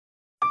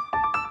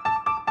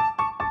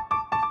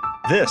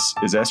This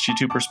is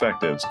SG2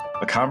 Perspectives,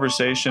 a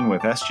conversation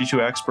with SG2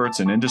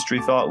 experts and industry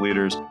thought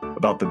leaders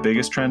about the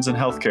biggest trends in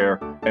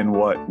healthcare and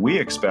what we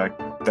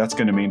expect that's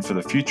going to mean for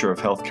the future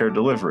of healthcare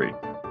delivery.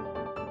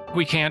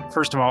 We can't,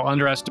 first of all,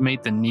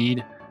 underestimate the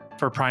need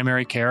for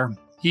primary care,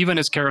 even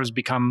as care has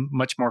become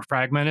much more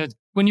fragmented.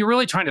 When you're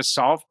really trying to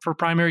solve for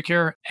primary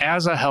care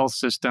as a health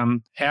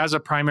system, as a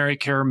primary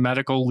care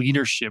medical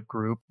leadership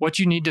group, what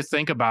you need to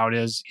think about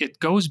is it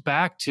goes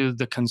back to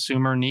the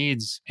consumer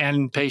needs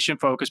and patient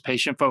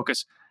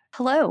focus.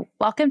 Hello,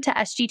 welcome to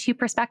SG2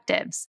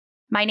 Perspectives.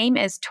 My name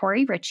is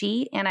Tori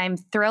Ritchie, and I'm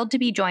thrilled to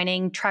be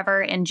joining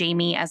Trevor and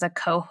Jamie as a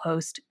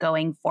co-host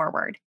going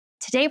forward.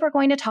 Today, we're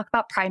going to talk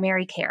about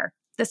primary care.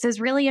 This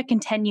is really a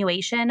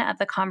continuation of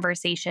the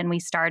conversation we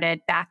started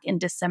back in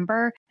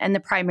December in the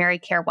primary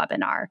care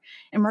webinar.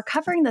 And we're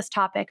covering this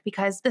topic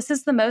because this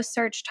is the most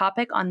searched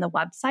topic on the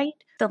website.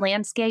 The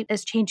landscape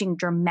is changing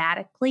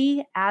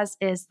dramatically, as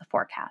is the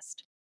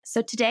forecast.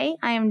 So today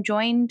I am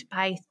joined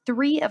by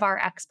three of our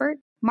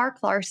experts,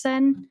 Mark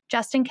Larson,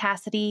 Justin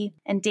Cassidy,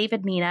 and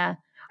David Mina,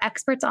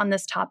 experts on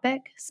this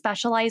topic,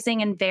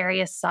 specializing in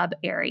various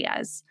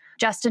sub-areas.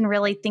 Justin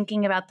really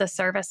thinking about the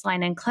service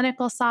line and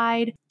clinical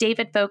side,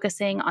 David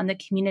focusing on the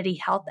community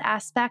health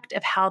aspect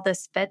of how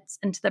this fits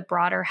into the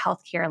broader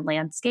healthcare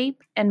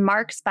landscape, and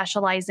Mark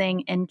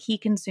specializing in key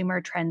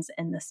consumer trends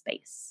in the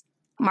space.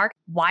 Mark,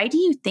 why do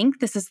you think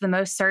this is the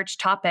most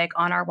searched topic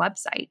on our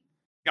website?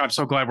 I'm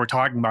so glad we're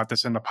talking about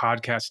this in the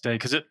podcast today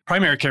because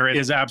primary care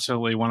is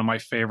absolutely one of my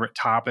favorite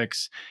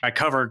topics. I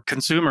cover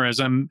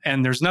consumerism,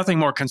 and there's nothing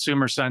more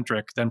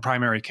consumer-centric than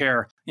primary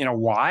care. You know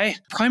why?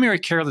 Primary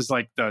care is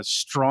like the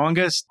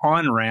strongest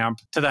on-ramp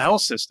to the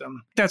health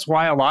system. That's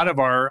why a lot of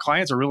our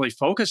clients are really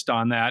focused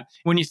on that.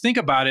 When you think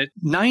about it,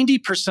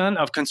 90%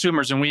 of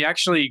consumers, and we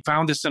actually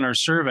found this in our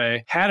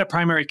survey, had a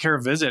primary care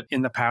visit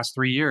in the past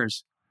 3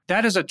 years.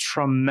 That is a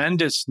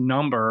tremendous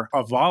number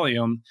of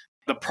volume.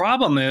 The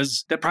problem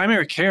is that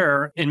primary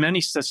care in many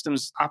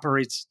systems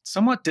operates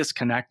somewhat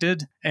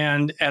disconnected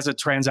and as a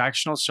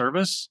transactional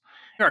service.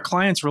 Our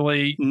clients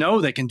really know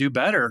they can do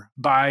better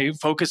by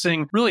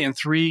focusing really in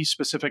three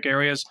specific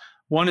areas.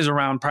 One is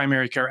around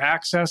primary care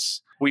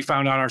access. We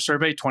found on our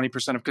survey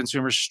 20% of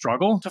consumers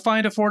struggle to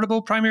find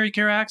affordable primary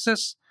care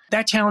access.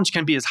 That challenge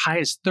can be as high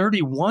as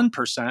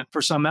 31%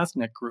 for some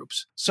ethnic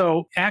groups.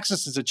 So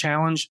access is a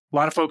challenge. A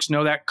lot of folks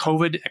know that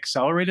COVID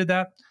accelerated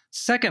that.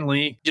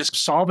 Secondly, just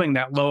solving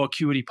that low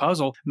acuity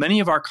puzzle,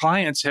 many of our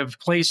clients have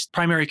placed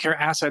primary care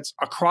assets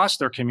across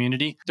their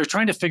community. They're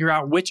trying to figure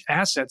out which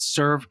assets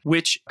serve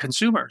which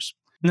consumers.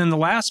 And then the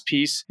last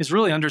piece is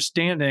really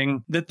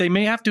understanding that they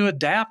may have to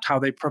adapt how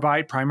they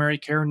provide primary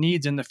care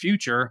needs in the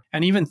future,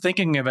 and even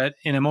thinking of it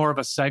in a more of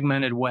a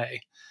segmented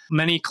way.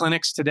 Many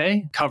clinics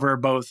today cover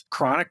both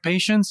chronic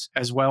patients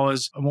as well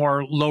as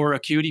more lower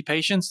acuity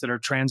patients that are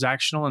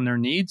transactional in their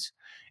needs.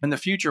 In the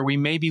future, we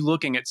may be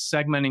looking at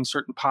segmenting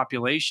certain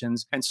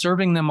populations and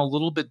serving them a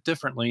little bit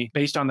differently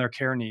based on their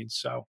care needs.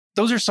 So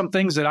those are some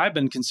things that I've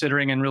been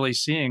considering and really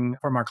seeing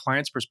from our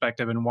clients'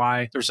 perspective and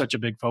why there's such a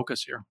big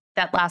focus here.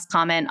 That last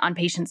comment on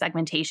patient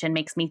segmentation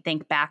makes me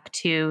think back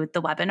to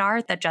the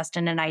webinar that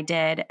Justin and I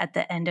did at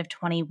the end of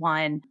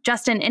 21.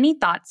 Justin, any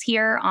thoughts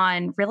here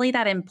on really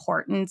that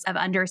importance of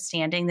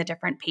understanding the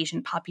different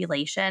patient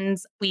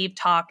populations? We've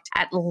talked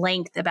at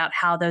length about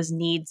how those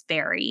needs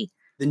vary.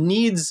 The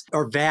needs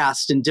are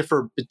vast and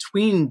differ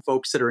between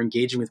folks that are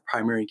engaging with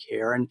primary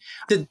care. And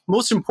the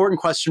most important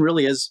question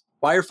really is,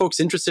 why are folks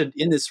interested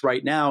in this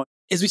right now?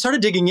 As we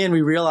started digging in,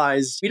 we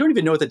realized we don't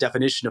even know what the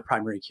definition of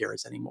primary care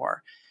is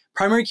anymore.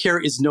 Primary care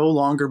is no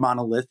longer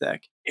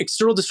monolithic.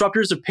 External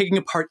disruptors are picking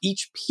apart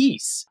each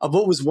piece of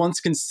what was once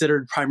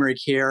considered primary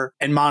care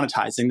and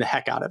monetizing the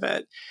heck out of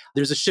it.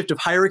 There's a shift of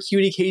higher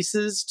acuity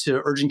cases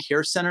to urgent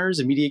care centers,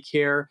 immediate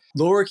care,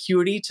 lower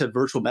acuity to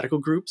virtual medical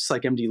groups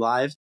like MD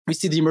Live. We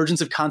see the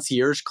emergence of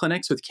concierge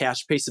clinics with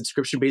cash-pay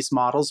subscription-based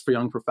models for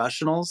young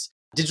professionals.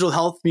 Digital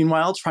health,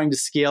 meanwhile, trying to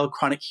scale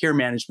chronic care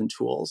management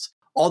tools.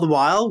 All the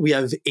while, we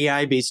have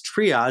AI-based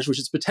triage, which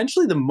is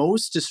potentially the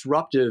most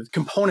disruptive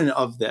component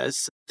of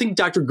this. Think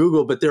Dr.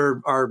 Google, but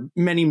there are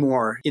many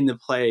more in the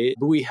play,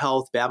 Buoy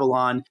Health,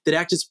 Babylon, that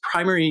act as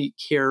primary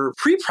care,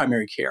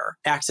 pre-primary care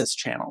access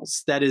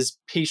channels. That is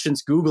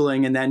patients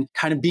Googling and then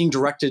kind of being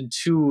directed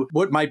to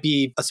what might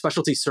be a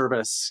specialty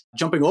service,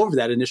 jumping over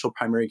that initial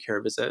primary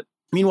care visit.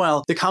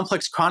 Meanwhile, the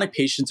complex chronic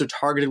patients are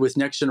targeted with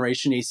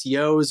next-generation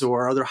ACOs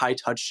or other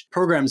high-touch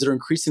programs that are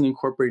increasingly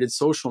incorporated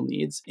social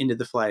needs into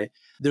the play.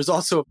 There's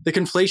also the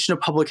conflation of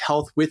public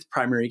health with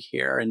primary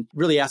care and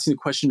really asking the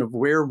question of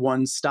where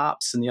one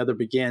stops and the other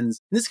begins.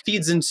 And this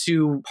feeds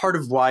into part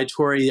of why,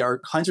 Tori, our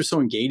clients are so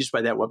engaged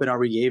by that webinar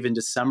we gave in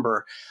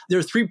December. There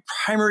are three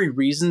primary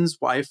reasons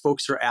why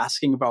folks are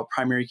asking about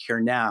primary care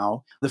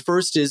now. The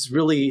first is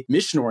really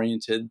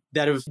mission-oriented,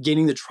 that of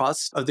gaining the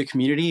trust of the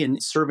community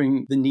and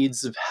serving the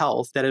needs of health.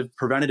 health that have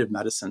preventative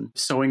medicine,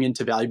 sewing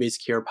into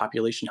value-based care,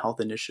 population health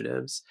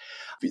initiatives.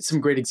 Some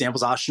great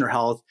examples, Ochsner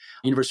Health,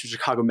 University of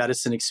Chicago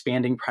Medicine,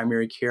 expanding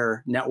primary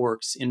care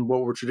networks in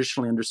what were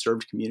traditionally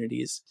underserved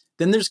communities.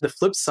 Then there's the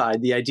flip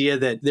side, the idea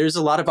that there's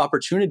a lot of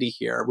opportunity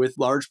here with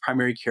large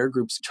primary care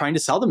groups trying to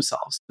sell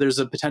themselves. There's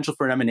a potential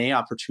for an M&A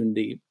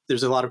opportunity.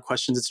 There's a lot of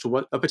questions as to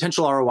what a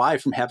potential ROI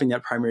from having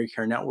that primary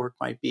care network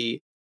might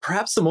be.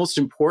 Perhaps the most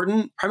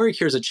important, primary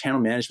care is a channel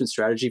management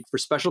strategy for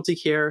specialty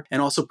care and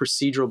also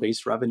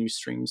procedural-based revenue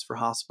streams for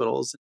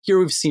hospitals. Here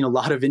we've seen a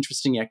lot of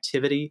interesting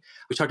activity.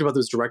 We talked about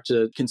those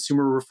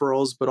direct-to-consumer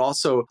referrals, but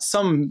also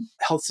some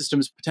health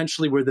systems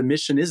potentially where the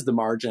mission is the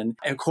margin,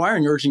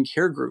 acquiring urgent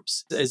care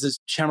groups as a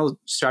channel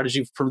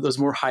strategy for those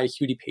more high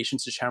acuity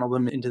patients to channel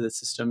them into the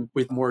system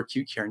with more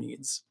acute care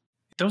needs.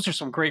 Those are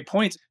some great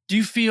points. Do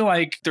you feel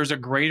like there's a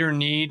greater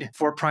need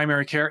for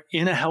primary care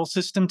in a health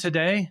system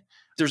today?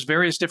 There's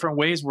various different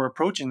ways we're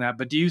approaching that,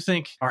 but do you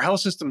think our health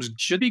systems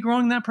should be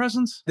growing that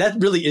presence? That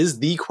really is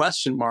the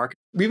question, Mark.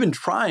 We've been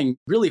trying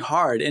really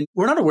hard, and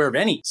we're not aware of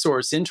any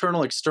source,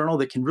 internal, external,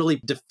 that can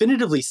really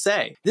definitively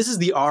say this is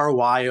the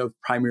ROI of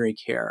primary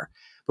care.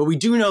 But we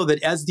do know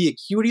that as the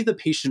acuity of the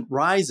patient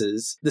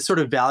rises, the sort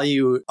of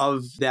value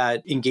of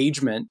that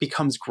engagement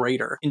becomes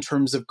greater in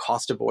terms of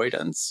cost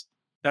avoidance.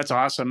 That's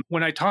awesome.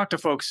 When I talk to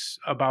folks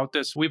about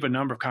this, we have a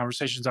number of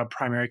conversations on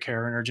primary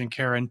care and urgent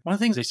care. And one of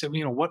the things they said,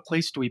 what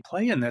place do we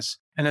play in this?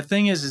 And the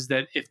thing is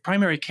that if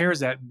primary care is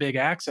that big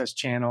access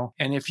channel,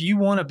 and if you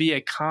want to be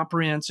a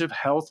comprehensive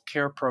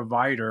healthcare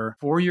provider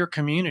for your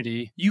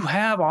community, you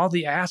have all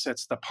the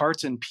assets, the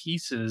parts and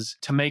pieces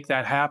to make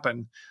that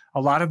happen.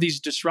 A lot of these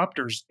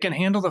disruptors can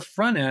handle the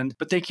front end,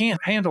 but they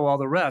can't handle all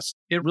the rest.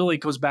 It really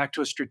goes back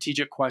to a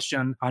strategic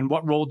question on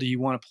what role do you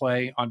want to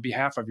play on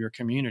behalf of your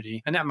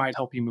community? And that might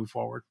help you move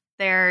forward.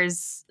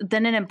 There's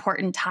then an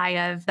important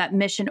tie of that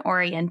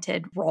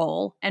mission-oriented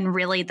role and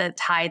really the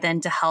tie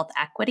then to health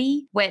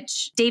equity,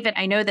 which, David,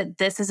 I know that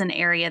this is an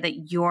area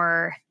that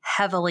you're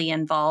heavily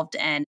involved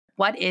in.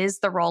 What is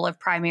the role of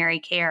primary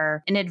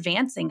care in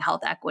advancing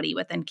health equity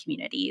within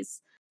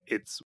communities?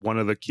 It's one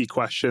of the key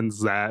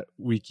questions that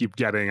we keep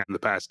getting in the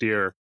past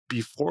year.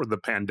 Before the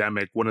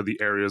pandemic, one of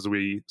the areas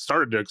we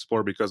started to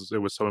explore because it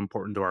was so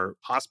important to our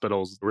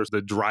hospitals was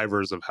the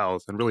drivers of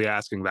health, and really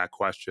asking that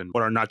question.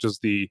 What are not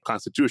just the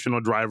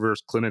constitutional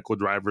drivers, clinical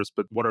drivers,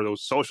 but what are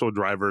those social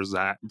drivers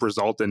that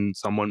result in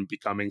someone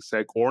becoming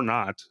sick or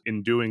not?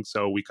 In doing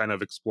so, we kind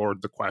of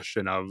explored the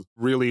question of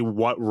really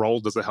what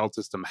role does the health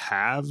system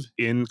have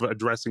in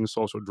addressing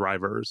social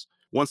drivers?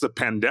 Once the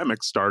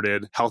pandemic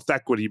started, health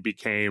equity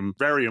became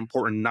very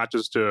important, not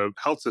just to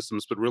health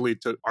systems, but really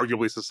to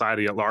arguably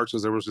society at large,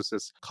 because there was just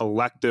this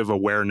collective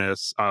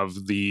awareness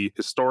of the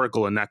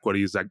historical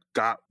inequities that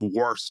got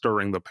worse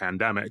during the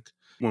pandemic.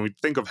 When we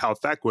think of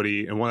health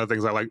equity, and one of the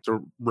things I like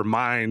to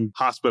remind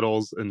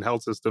hospitals and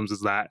health systems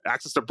is that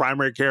access to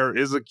primary care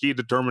is a key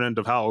determinant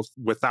of health.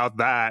 Without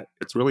that,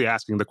 it's really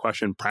asking the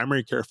question,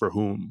 primary care for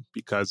whom?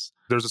 Because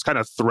there's this kind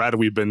of thread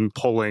we've been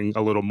pulling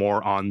a little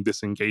more on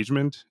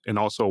disengagement and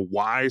also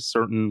why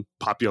certain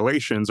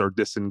populations are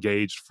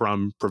disengaged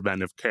from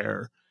preventive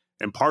care.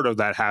 And part of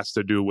that has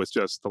to do with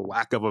just the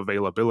lack of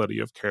availability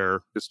of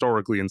care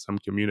historically in some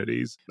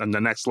communities. And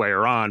the next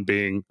layer on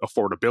being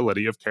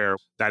affordability of care.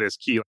 That is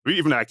key.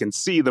 Even I can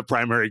see the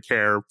primary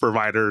care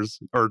providers,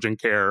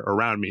 urgent care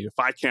around me. If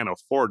I can't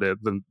afford it,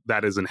 then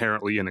that is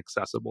inherently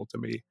inaccessible to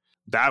me.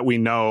 That we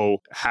know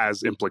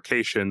has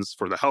implications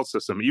for the health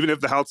system. Even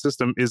if the health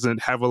system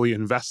isn't heavily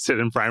invested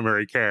in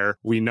primary care,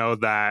 we know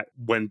that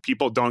when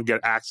people don't get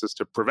access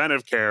to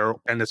preventive care,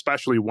 and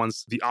especially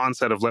once the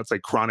onset of, let's say,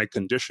 chronic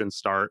conditions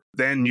start,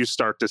 then you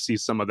start to see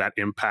some of that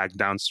impact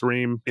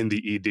downstream in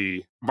the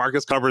ED. Mark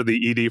has covered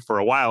the ED for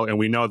a while, and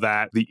we know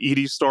that the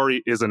ED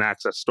story is an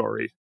access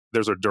story.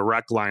 There's a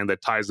direct line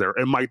that ties there.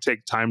 It might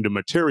take time to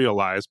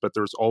materialize, but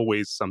there's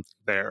always something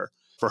there.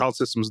 For health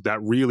systems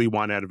that really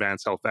want to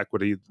advance health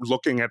equity,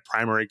 looking at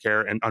primary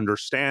care and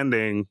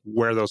understanding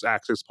where those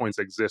access points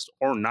exist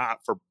or not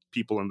for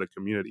people in the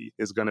community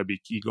is going to be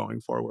key going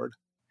forward.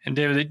 And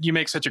David, you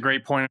make such a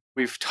great point.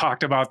 We've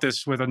talked about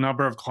this with a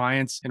number of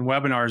clients in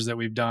webinars that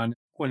we've done.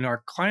 When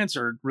our clients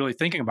are really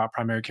thinking about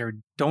primary care,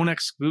 don't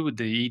exclude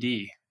the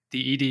ED.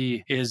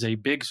 The ED is a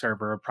big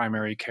server of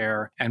primary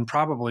care and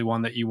probably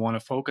one that you want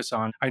to focus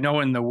on. I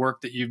know in the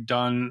work that you've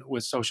done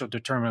with social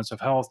determinants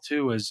of health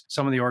too, is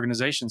some of the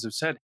organizations have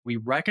said, we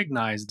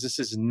recognize this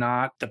is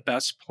not the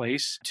best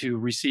place to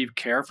receive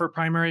care for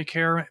primary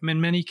care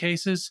in many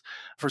cases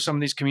for some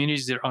of these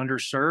communities that are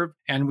underserved.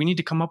 And we need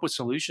to come up with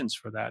solutions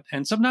for that.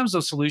 And sometimes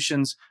those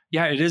solutions,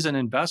 yeah, it is an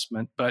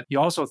investment, but you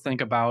also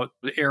think about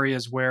the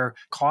areas where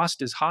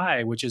cost is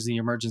high, which is the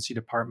emergency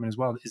department as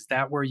well. Is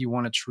that where you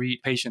want to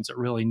treat patients that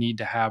really need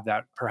to have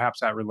that, perhaps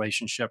that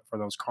relationship for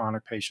those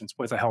chronic patients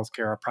with a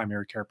healthcare or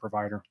primary care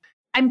provider?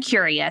 I'm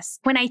curious.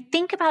 When I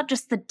think about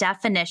just the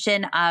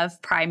definition of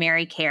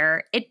primary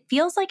care, it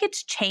feels like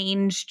it's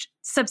changed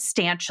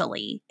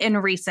substantially in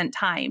recent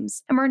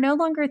times. And we're no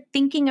longer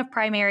thinking of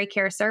primary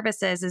care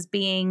services as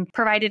being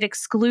provided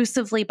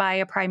exclusively by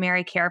a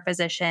primary care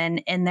physician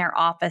in their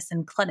office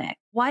and clinic.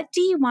 What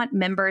do you want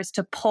members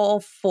to pull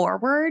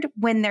forward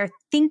when they're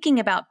thinking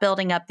about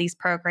building up these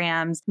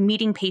programs,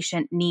 meeting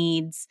patient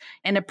needs,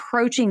 and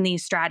approaching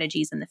these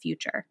strategies in the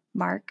future?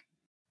 Mark?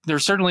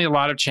 There's certainly a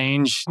lot of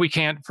change. We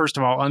can't, first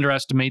of all,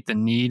 underestimate the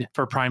need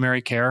for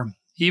primary care,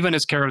 even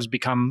as care has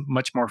become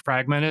much more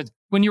fragmented.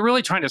 When you're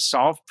really trying to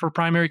solve for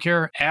primary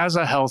care as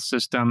a health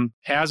system,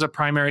 as a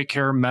primary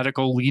care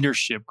medical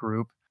leadership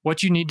group,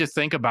 what you need to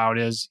think about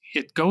is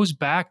it goes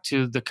back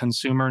to the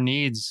consumer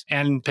needs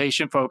and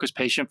patient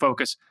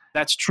focus.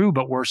 That's true,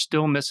 but we're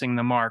still missing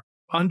the mark.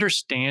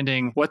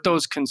 Understanding what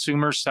those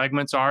consumer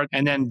segments are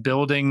and then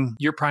building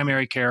your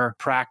primary care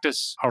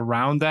practice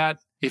around that.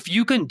 If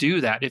you can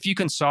do that, if you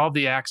can solve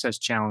the access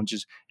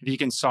challenges, if you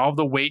can solve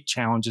the wait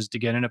challenges to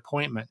get an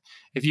appointment,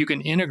 if you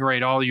can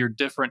integrate all your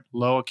different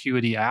low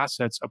acuity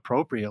assets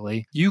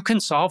appropriately, you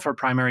can solve for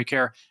primary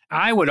care.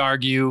 I would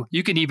argue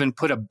you can even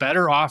put a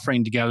better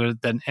offering together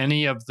than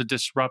any of the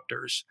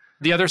disruptors.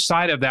 The other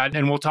side of that,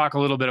 and we'll talk a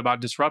little bit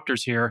about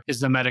disruptors here,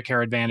 is the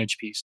Medicare Advantage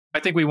piece. I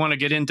think we want to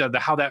get into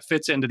how that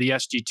fits into the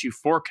SG2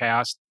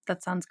 forecast.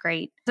 That sounds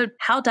great. So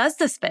how does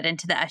this fit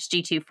into the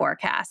SG2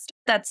 forecast?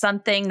 That's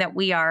something that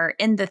we are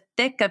in the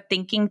thick of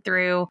thinking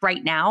through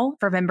right now.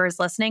 For members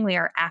listening, we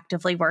are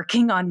actively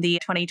working on the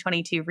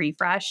 2022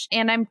 refresh.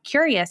 And I'm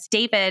curious,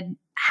 David,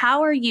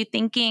 how are you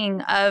thinking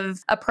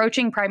of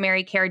approaching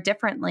primary care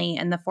differently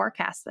in the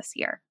forecast this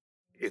year?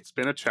 It's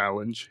been a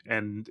challenge.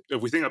 And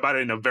if we think about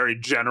it in a very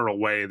general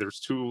way, there's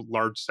two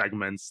large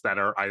segments that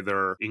are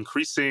either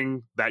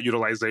increasing that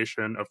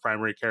utilization of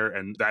primary care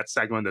and that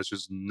segment that's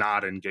just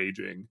not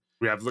engaging.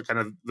 We have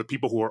the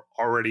people who are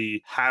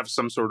already have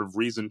some sort of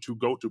reason to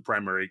go to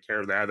primary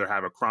care. They either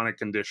have a chronic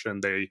condition,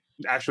 they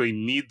actually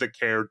need the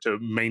care to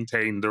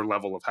maintain their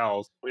level of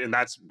health. And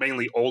that's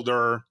mainly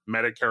older,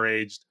 Medicare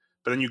aged.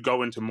 But then you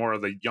go into more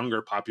of the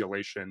younger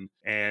population,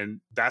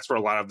 and that's where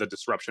a lot of the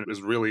disruption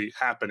is really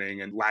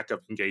happening and lack of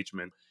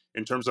engagement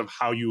in terms of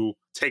how you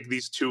take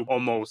these two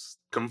almost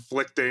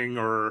conflicting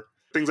or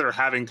things that are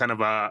having kind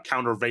of a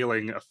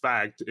countervailing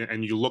effect,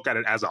 and you look at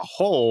it as a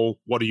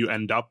whole. What do you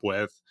end up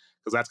with?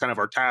 Because that's kind of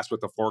our task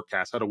with the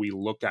forecast. How do we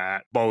look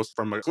at both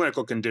from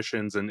clinical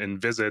conditions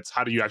and visits?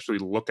 How do you actually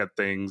look at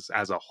things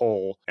as a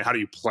whole? And how do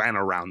you plan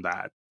around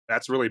that?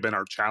 That's really been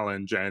our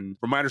challenge. And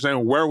from my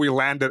understanding, where we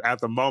landed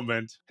at the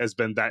moment has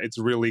been that it's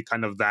really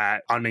kind of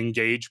that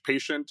unengaged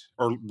patient,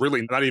 or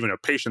really not even a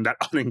patient, that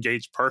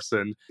unengaged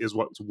person is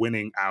what's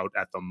winning out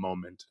at the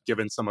moment,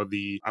 given some of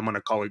the, I'm going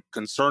to call it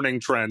concerning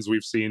trends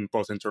we've seen,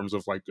 both in terms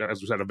of, like, as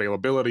we said,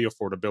 availability,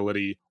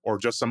 affordability, or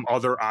just some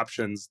other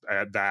options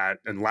that,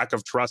 and lack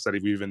of trust that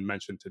we even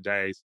mentioned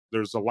today.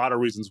 There's a lot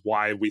of reasons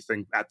why we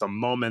think at the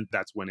moment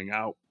that's winning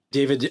out.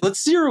 David,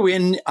 let's zero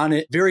in on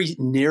a very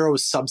narrow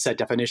subset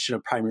definition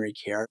of primary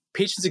care.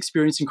 Patients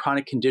experiencing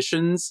chronic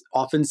conditions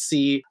often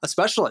see a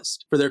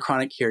specialist for their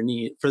chronic care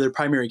need, for their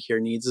primary care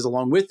needs, as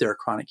along with their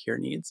chronic care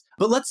needs.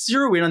 But let's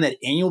zero in on that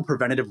annual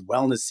preventative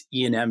wellness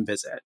E&M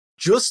visit.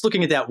 Just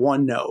looking at that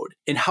one node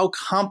and how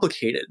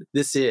complicated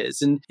this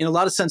is. And in a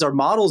lot of sense, our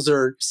models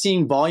are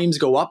seeing volumes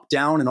go up,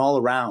 down, and all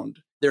around.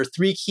 There are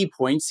three key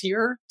points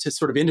here to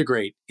sort of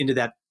integrate into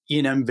that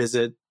E&M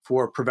visit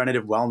for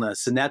preventative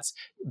wellness, and that's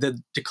the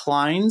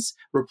declines,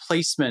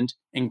 replacement,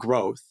 and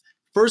growth.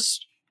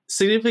 First,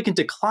 significant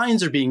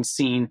declines are being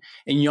seen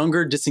in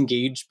younger,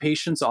 disengaged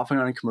patients, often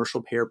on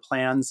commercial payer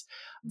plans.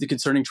 The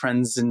concerning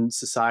trends in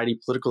society,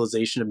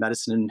 politicalization of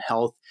medicine and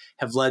health,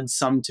 have led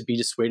some to be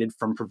dissuaded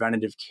from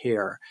preventative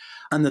care.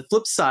 On the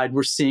flip side,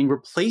 we're seeing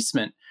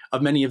replacement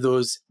of many of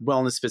those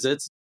wellness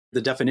visits. The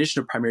definition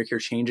of primary care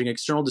changing,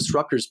 external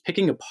disruptors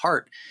picking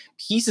apart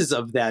pieces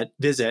of that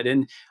visit.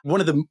 And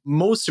one of the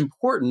most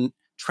important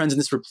trends in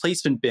this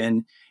replacement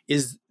bin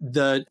is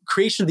the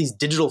creation of these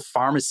digital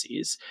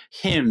pharmacies,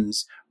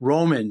 HIMSS,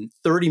 Roman,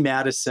 30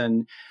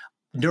 Madison,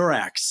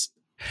 Nurex.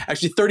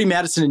 Actually, 30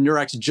 Madison and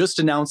Nurex just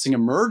announcing a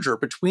merger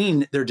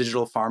between their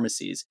digital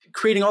pharmacies,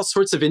 creating all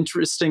sorts of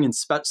interesting and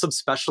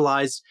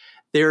subspecialized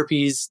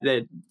therapies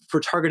that for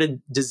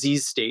targeted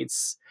disease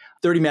states.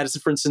 30 Madison,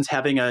 for instance,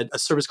 having a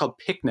service called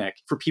Picnic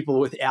for people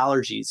with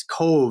allergies,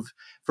 Cove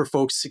for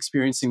folks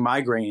experiencing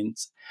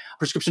migraines,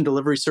 prescription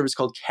delivery service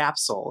called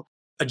Capsule,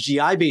 a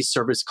GI-based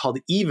service called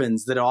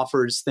Evans that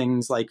offers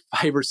things like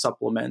fiber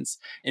supplements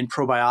and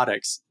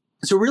probiotics.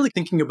 So we're really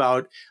thinking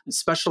about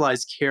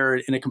specialized care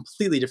in a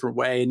completely different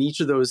way. And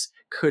each of those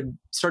could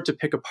start to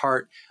pick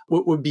apart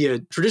what would be a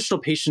traditional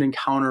patient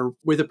encounter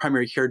with a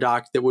primary care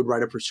doc that would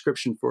write a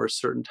prescription for a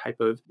certain type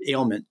of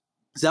ailment.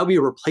 So that would be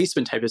a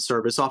replacement type of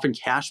service, often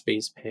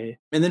cash-based pay.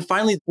 And then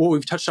finally, what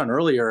we've touched on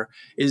earlier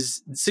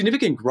is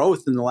significant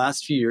growth in the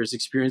last few years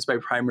experienced by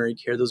primary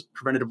care, those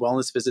preventative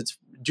wellness visits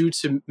due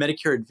to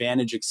Medicare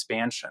Advantage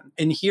expansion.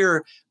 And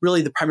here,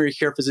 really, the primary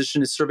care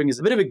physician is serving as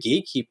a bit of a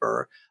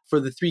gatekeeper for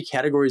the three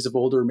categories of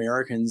older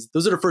Americans.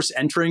 Those that are first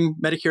entering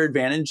Medicare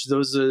Advantage,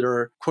 those that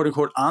are quote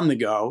unquote on the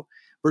go,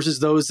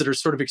 versus those that are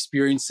sort of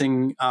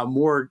experiencing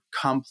more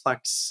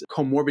complex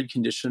comorbid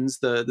conditions,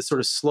 the sort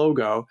of slow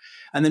go.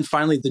 And then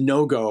finally, the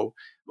no-go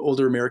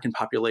older American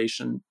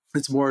population.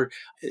 It's more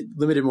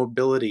limited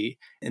mobility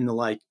and the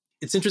like.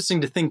 It's interesting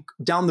to think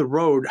down the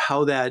road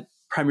how that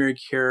primary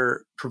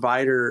care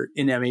provider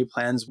in MA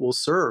plans will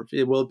serve.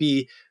 It will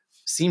be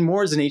seen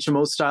more as an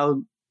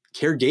HMO-style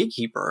care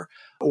gatekeeper,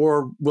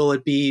 or will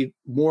it be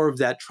more of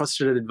that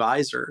trusted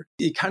advisor?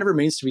 It kind of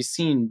remains to be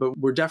seen, but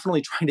we're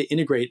definitely trying to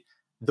integrate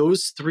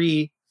those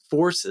three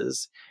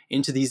forces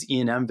into these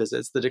E&M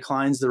visits, the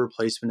declines, the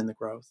replacement, and the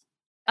growth.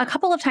 A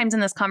couple of times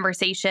in this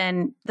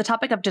conversation, the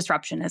topic of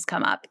disruption has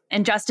come up.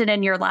 And Justin,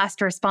 in your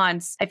last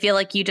response, I feel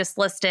like you just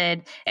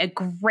listed a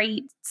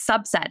great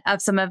subset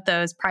of some of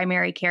those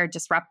primary care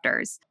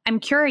disruptors. I'm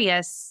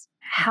curious,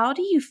 how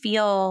do you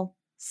feel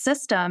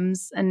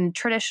systems and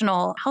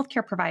traditional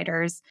healthcare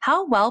providers,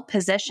 how well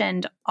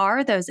positioned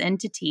are those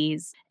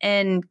entities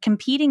in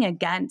competing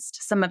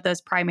against some of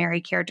those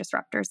primary care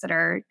disruptors that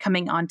are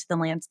coming onto the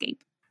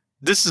landscape?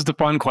 This is the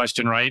fun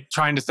question, right?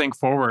 Trying to think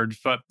forward.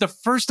 But the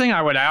first thing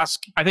I would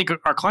ask, I think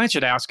our clients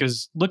should ask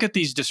is, look at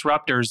these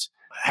disruptors.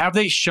 Have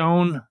they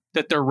shown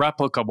that they're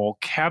replicable?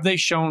 Have they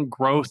shown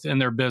growth in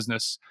their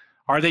business?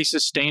 Are they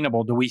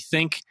sustainable? Do we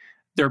think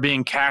they're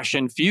being cash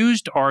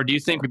infused, or do you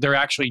think they're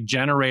actually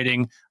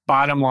generating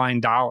bottom line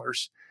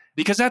dollars?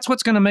 Because that's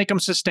what's going to make them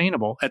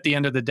sustainable at the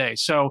end of the day.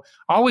 So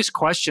always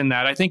question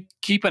that. I think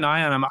keep an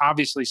eye on them,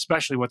 obviously,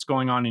 especially what's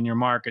going on in your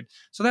market.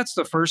 So that's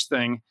the first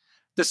thing.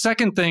 The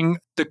second thing,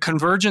 the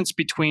convergence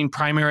between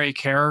primary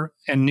care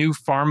and new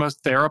pharma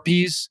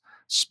therapies,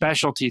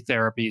 specialty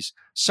therapies.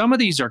 Some of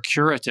these are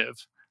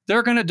curative.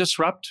 They're going to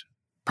disrupt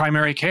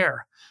primary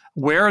care.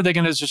 Where are they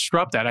going to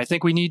disrupt that? I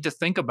think we need to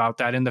think about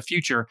that in the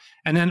future.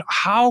 And then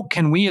how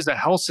can we as a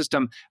health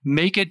system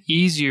make it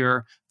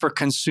easier for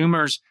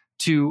consumers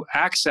to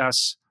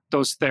access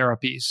those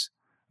therapies?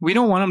 We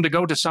don't want them to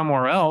go to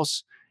somewhere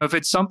else. If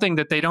it's something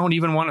that they don't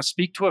even want to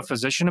speak to a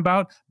physician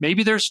about,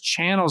 maybe there's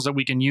channels that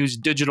we can use,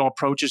 digital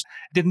approaches.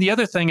 Then the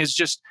other thing is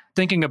just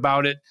thinking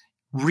about it,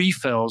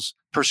 refills,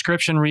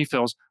 prescription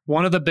refills.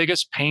 One of the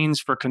biggest pains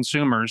for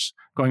consumers,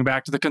 going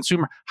back to the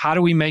consumer, how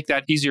do we make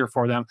that easier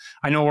for them?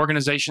 I know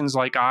organizations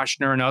like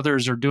Ochsner and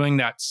others are doing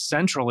that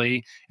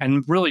centrally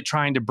and really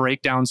trying to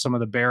break down some of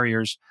the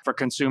barriers for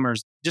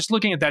consumers. Just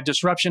looking at that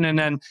disruption. And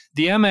then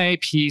the MA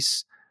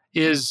piece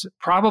is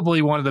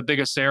probably one of the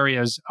biggest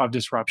areas of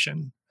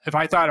disruption. If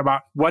I thought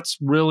about what's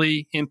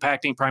really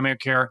impacting primary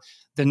care,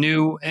 the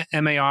new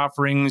MA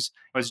offerings,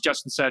 as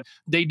Justin said,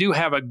 they do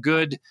have a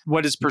good,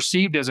 what is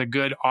perceived as a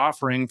good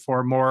offering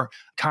for more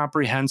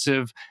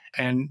comprehensive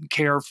and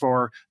care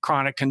for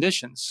chronic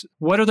conditions.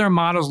 What do their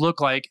models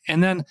look like?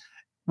 And then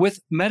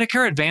with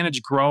Medicare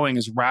Advantage growing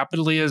as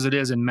rapidly as it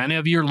is in many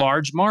of your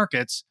large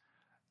markets,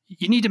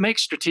 you need to make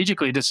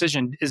strategically a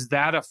decision. Is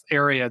that an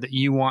area that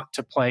you want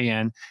to play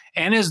in?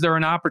 And is there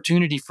an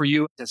opportunity for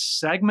you to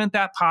segment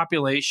that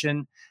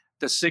population,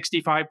 the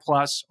 65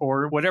 plus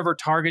or whatever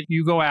target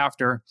you go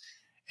after,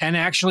 and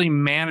actually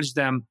manage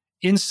them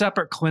in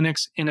separate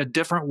clinics in a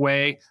different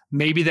way,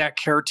 maybe that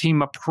care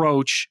team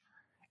approach,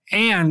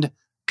 and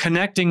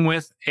connecting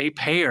with a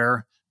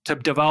payer to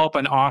develop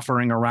an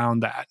offering around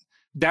that?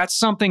 That's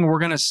something we're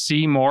going to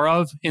see more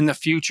of in the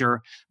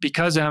future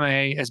because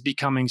MA is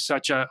becoming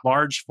such a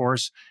large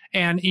force.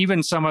 And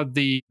even some of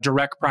the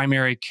direct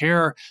primary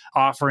care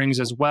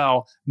offerings as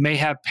well may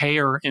have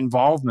payer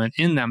involvement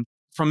in them.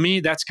 For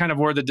me, that's kind of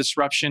where the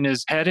disruption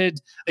is headed.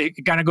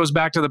 It kind of goes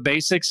back to the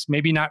basics,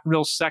 maybe not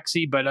real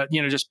sexy, but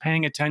just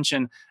paying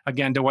attention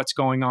again to what's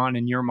going on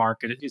in your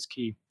market is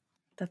key.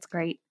 That's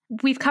great.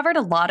 We've covered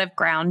a lot of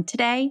ground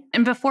today.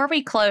 And before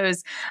we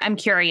close, I'm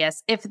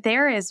curious if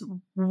there is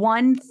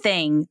one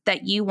thing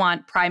that you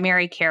want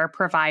primary care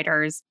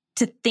providers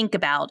to think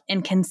about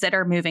and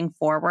consider moving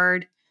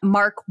forward.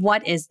 Mark,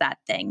 what is that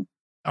thing?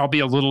 I'll be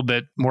a little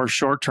bit more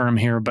short term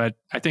here, but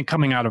I think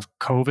coming out of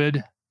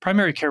COVID,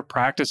 primary care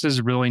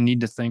practices really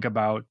need to think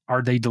about,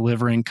 are they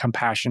delivering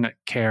compassionate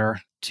care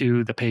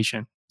to the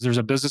patient? There's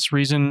a business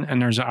reason,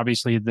 and there's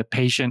obviously the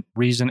patient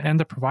reason and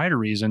the provider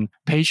reason.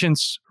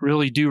 Patients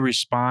really do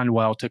respond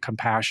well to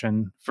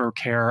compassion for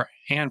care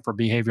and for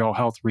behavioral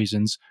health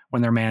reasons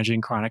when they're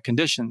managing chronic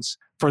conditions.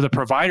 For the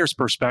provider's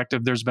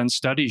perspective, there's been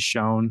studies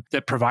shown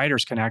that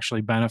providers can actually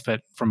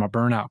benefit from a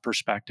burnout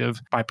perspective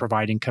by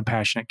providing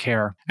compassionate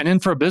care. And then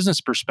for a business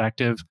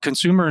perspective,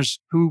 consumers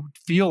who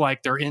feel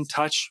like they're in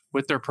touch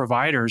with their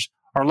providers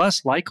are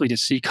less likely to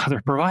seek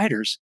other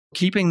providers.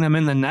 Keeping them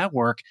in the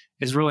network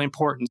is really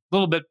important. A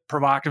little bit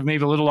provocative,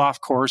 maybe a little off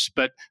course,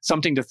 but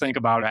something to think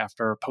about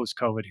after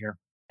post-COVID here.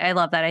 I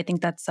love that. I think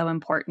that's so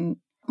important.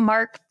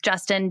 Mark,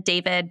 Justin,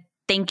 David,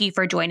 Thank you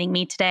for joining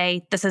me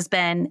today. This has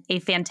been a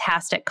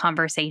fantastic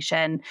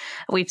conversation.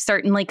 We've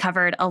certainly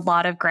covered a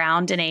lot of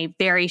ground in a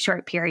very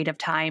short period of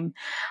time.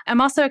 I'm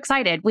also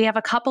excited. We have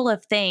a couple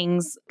of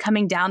things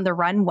coming down the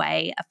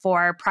runway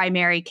for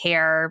primary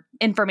care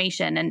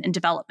information and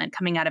development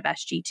coming out of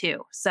SG2.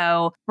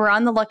 So we're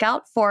on the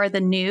lookout for the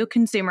new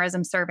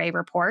consumerism survey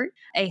report,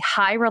 a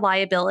high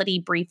reliability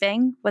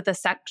briefing with a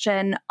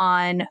section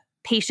on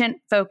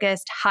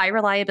patient-focused high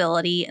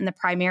reliability in the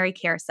primary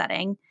care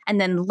setting.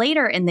 And then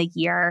later in the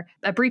year,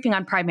 a briefing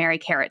on primary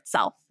care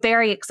itself.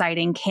 Very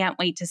exciting. Can't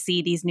wait to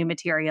see these new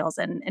materials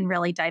and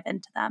really dive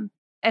into them.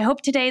 I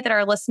hope today that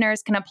our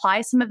listeners can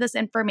apply some of this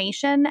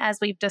information as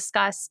we've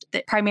discussed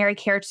the primary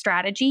care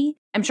strategy.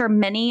 I'm sure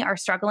many are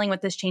struggling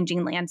with this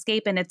changing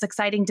landscape, and it's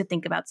exciting to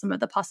think about some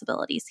of the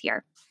possibilities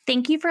here.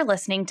 Thank you for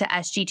listening to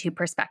SG2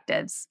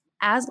 Perspectives.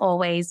 As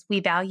always, we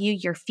value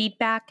your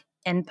feedback,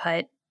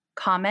 input,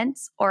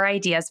 comments, or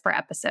ideas for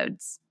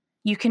episodes.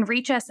 You can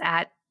reach us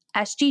at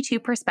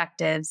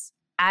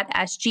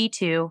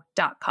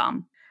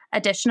sg2perspectives@sg2.com.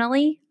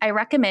 Additionally, I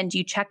recommend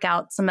you check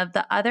out some of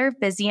the other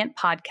Vizient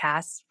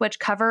podcasts, which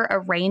cover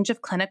a range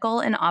of clinical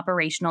and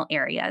operational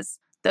areas.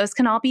 Those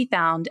can all be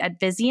found at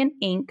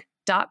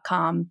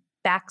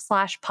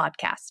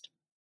vizientinc.com/podcast.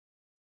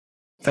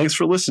 Thanks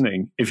for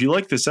listening. If you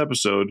like this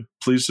episode,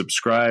 please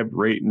subscribe,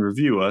 rate, and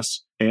review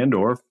us,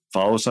 and/or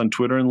follow us on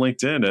Twitter and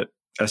LinkedIn at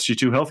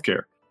SG2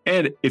 Healthcare.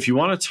 And if you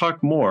want to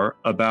talk more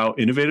about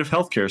innovative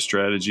healthcare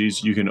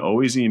strategies, you can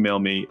always email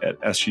me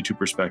at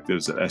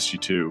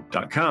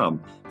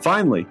sg2perspectives@sg2.com.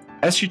 Finally,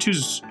 SG2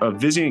 is a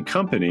Vizient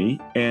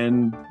company,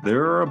 and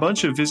there are a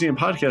bunch of Vizient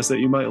podcasts that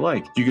you might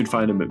like. You can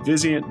find them at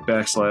Vizient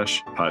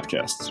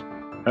 /podcasts.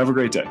 Have a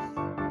great day.